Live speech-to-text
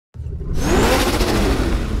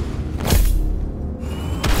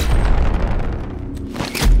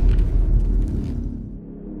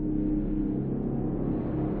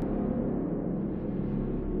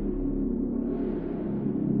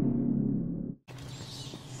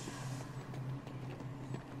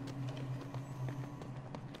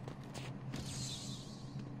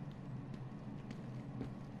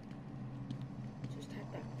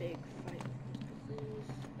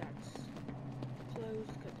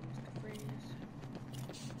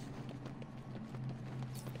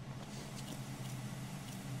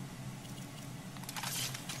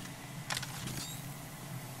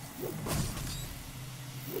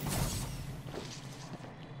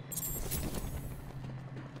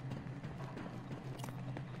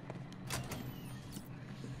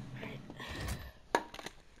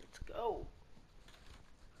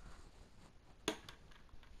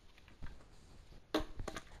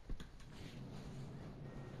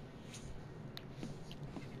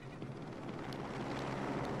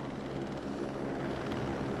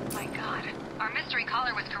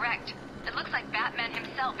caller was correct. It looks like Batman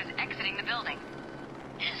himself is exiting the building.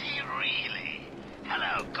 Is he really?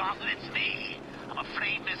 Hello, Gotham, it's me. I'm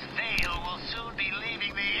afraid Miss Vale will soon be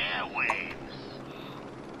leaving the airwaves.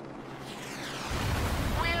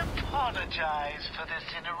 We apologize for this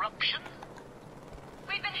interruption.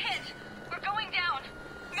 We've been hit. We're going down.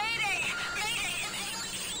 Mayday! Mayday!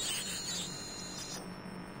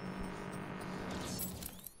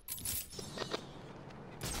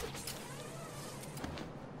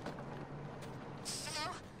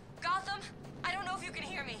 Hello? Gotham? I don't know if you can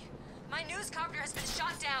hear me. My news copter has been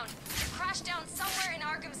shot down. It crashed down somewhere in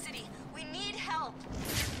ARKHAM City. We need help.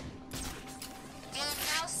 I'm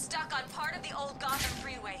now stuck on part of the old Gotham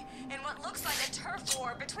freeway in what looks like a turf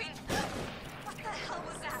war between... What the hell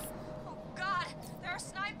was that? Oh God, there are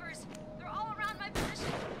snipers. They're all around my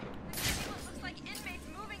position. I can see what looks like inmates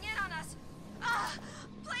moving in on us. Ah,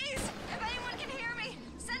 please, if anyone can hear me,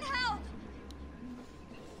 send help.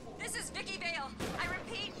 This is Vicky Vale. I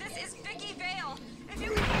repeat, this is Vicky Vale. If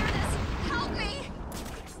you can hear this, help me!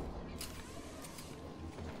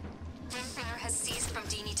 Finger has ceased from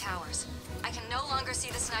Dini Towers. I can no longer see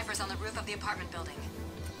the snipers on the roof of the apartment building.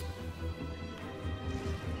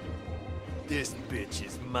 This bitch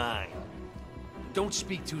is mine. Don't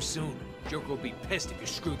speak too soon. Joker will be pissed if you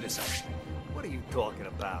screw this up. What are you talking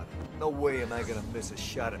about? No way am I gonna miss a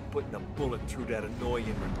shot at putting a bullet through that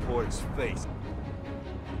annoying reporter's face.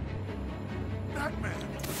 Batman!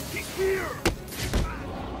 He's here!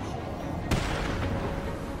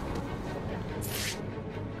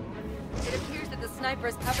 It appears that the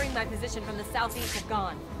snipers covering my position from the southeast have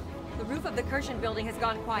gone. The roof of the Kirshen building has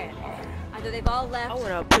gone quiet. Either they've all left, I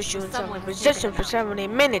wanna push you in some position for 70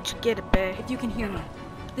 minutes. Get it back. If you can hear me,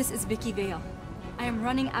 this is Vicky Vale. I am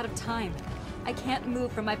running out of time. I can't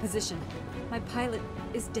move from my position. My pilot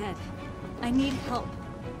is dead. I need help.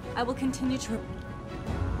 I will continue to...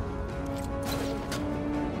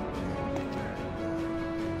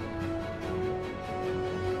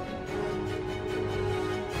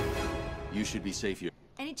 You should be safe here.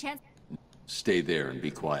 Any chance... Stay there and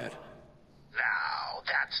be quiet. Now,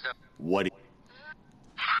 that's the... What?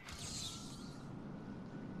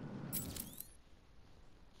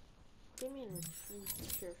 Give me a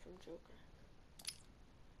picture from Joker.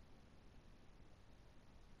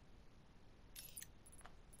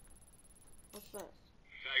 What's that?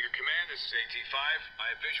 Tiger Command, this is AT5. I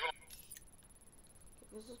have visual.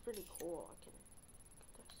 This is pretty cool. I can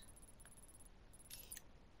get this.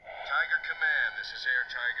 Tiger Command, this is Air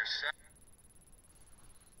Tiger 7.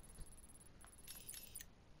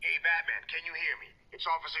 Hey, Batman, can you hear me? It's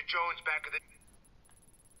Officer Jones back at the...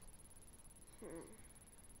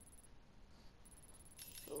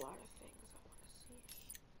 A lot of things I want to see.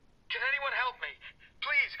 Can anyone help me?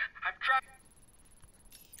 Please, I'm trapped.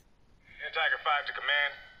 Air Tiger 5 to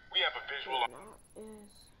command. We have a visual.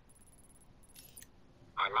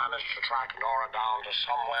 I managed to track Nora down to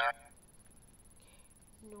somewhere.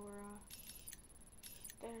 Nora.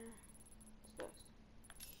 There. What's this?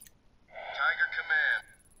 Tiger Command.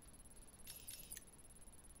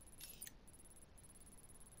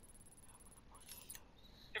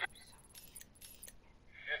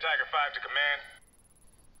 Air Tiger 5 to command.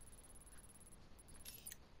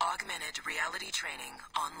 Augmented reality training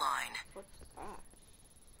online. What's that?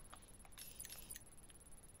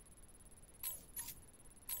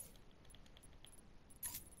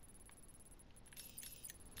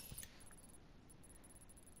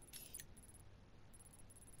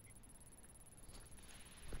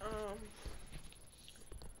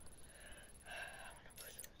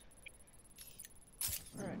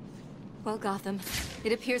 Well, Gotham,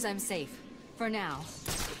 it appears I'm safe. For now.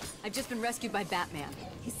 I've just been rescued by Batman.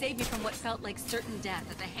 He saved me from what felt like certain death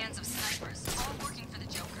at the hands of snipers, all working for the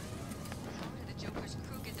Joker. How did the Joker's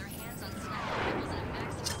crew get their hands on sniper rifles in a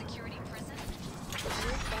maximum security prison?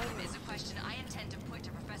 That is a question I intend to put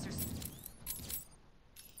to Professor...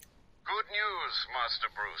 Good news,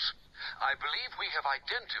 Master Bruce. I believe we have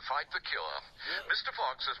identified the cure. Mr.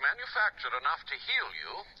 Fox has manufactured enough to heal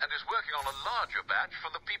you and is working on a larger batch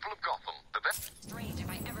for the people of Gotham. The best... Strange if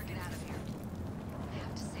I ever get out of here. I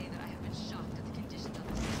have to say that I have been shocked at the conditions of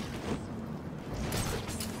the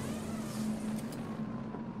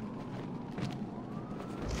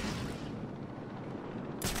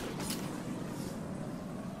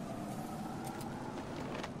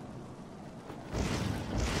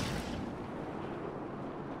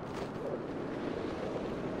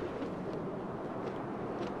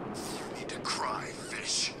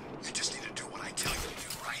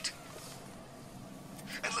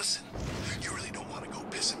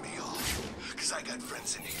I got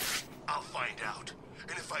friends in here. I'll find out.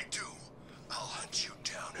 And if I do, I'll I'll hunt you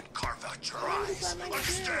down and carve out your eyes.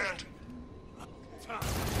 Understand?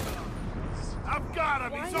 I've got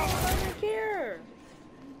him! Why He's no on! one over here?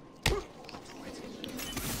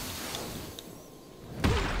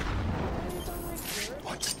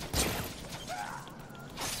 What?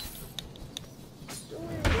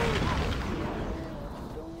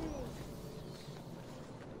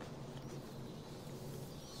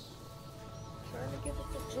 Trying to give it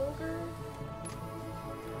to Joker.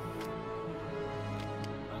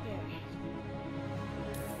 Okay.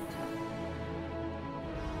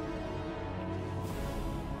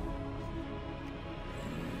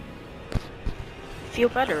 Feel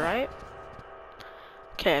better, right?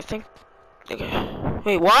 Okay, I think. Okay.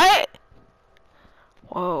 Wait, what?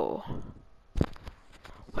 Whoa.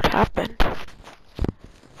 What happened?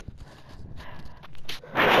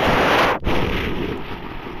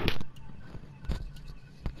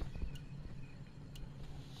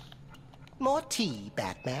 More tea,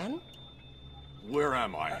 Batman? Where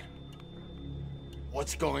am I?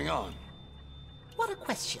 What's going on? What a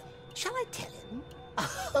question. Shall I tell him?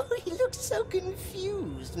 Oh, he looks so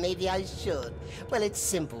confused. Maybe I should. Well, it's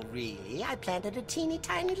simple, really. I planted a teeny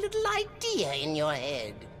tiny little idea in your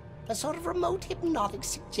head. A sort of remote hypnotic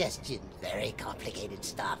suggestion. Very complicated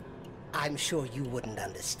stuff. I'm sure you wouldn't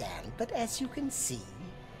understand, but as you can see,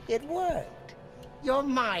 it worked. You're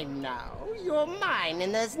mine now. You're mine,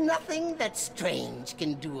 and there's nothing that Strange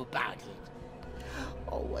can do about it.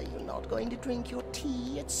 Oh, are you not going to drink your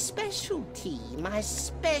tea? It's special tea. My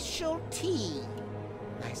special tea.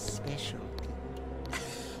 My special tea.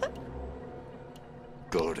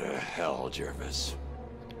 Go to hell, Jervis.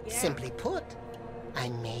 Yeah. Simply put, I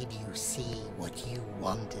made you see what you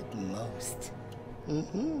wanted most.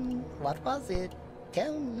 What was it?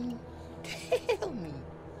 Tell me. Tell me.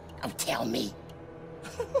 Oh, tell me.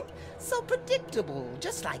 So predictable,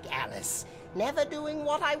 just like Alice. Never doing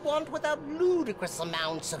what I want without ludicrous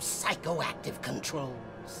amounts of psychoactive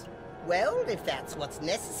controls. Well, if that's what's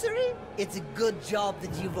necessary, it's a good job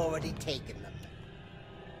that you've already taken them.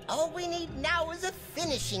 All we need now is a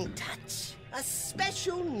finishing touch. A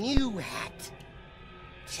special new hat.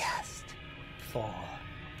 Just for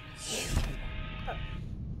you.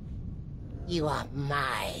 You are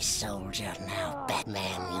my soldier now,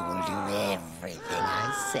 Batman. You will do everything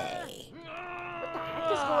I say. What the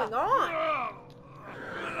heck is going on?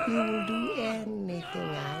 You will do anything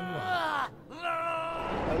I want.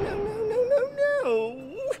 No.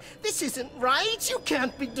 This isn't right. You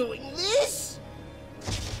can't be doing this.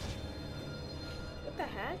 What the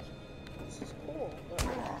heck? This is cool.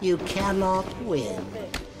 But... You cannot win.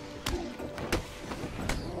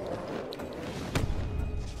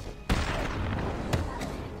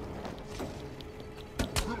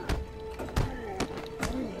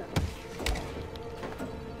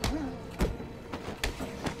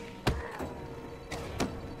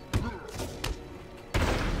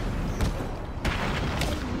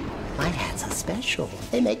 My hats are special.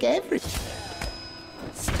 They make everything.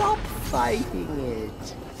 Stop fighting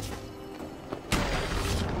it.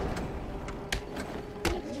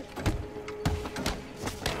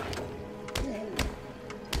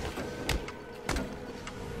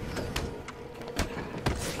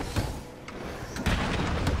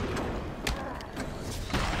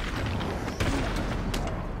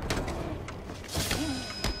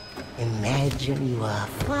 Imagine you are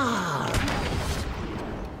far.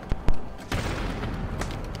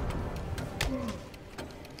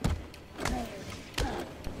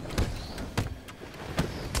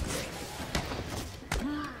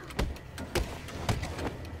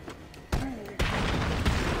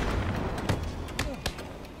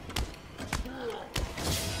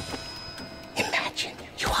 Imagine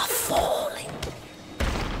you are falling.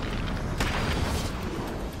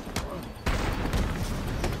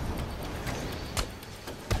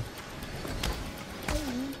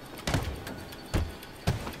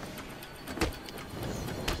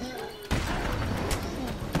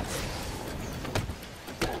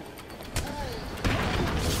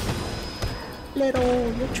 Let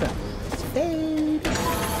all your troubles fade.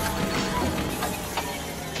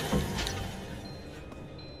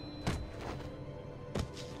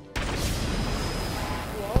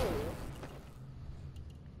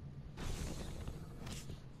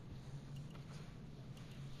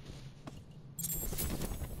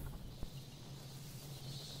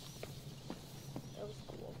 That was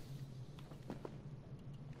cool.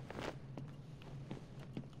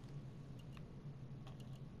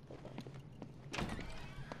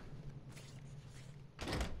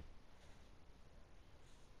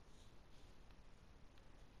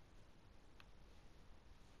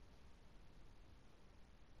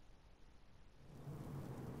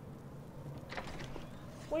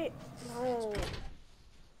 No.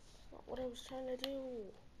 That's not what I was trying to do.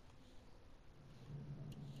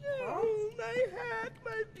 Oh, my hat,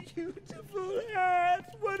 my beautiful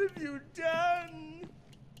hat. What have you done?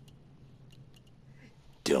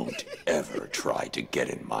 Don't ever try to get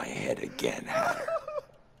in my head again, Hatter.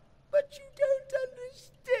 But you don't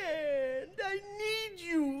understand. I need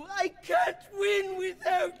you. I can't win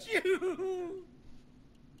without you.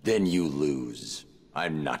 Then you lose.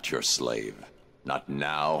 I'm not your slave. Not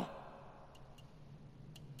now.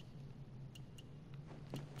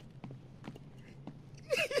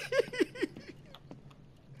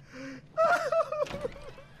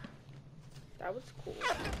 That was cool.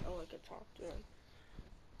 Oh, I could talk to him.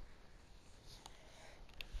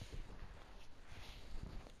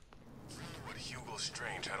 But Hugo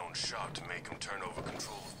Strange had on Sharp to make him turn over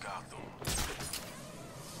control of Gotham.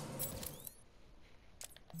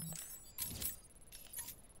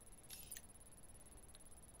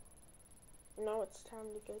 Now it's time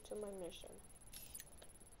to go to my mission.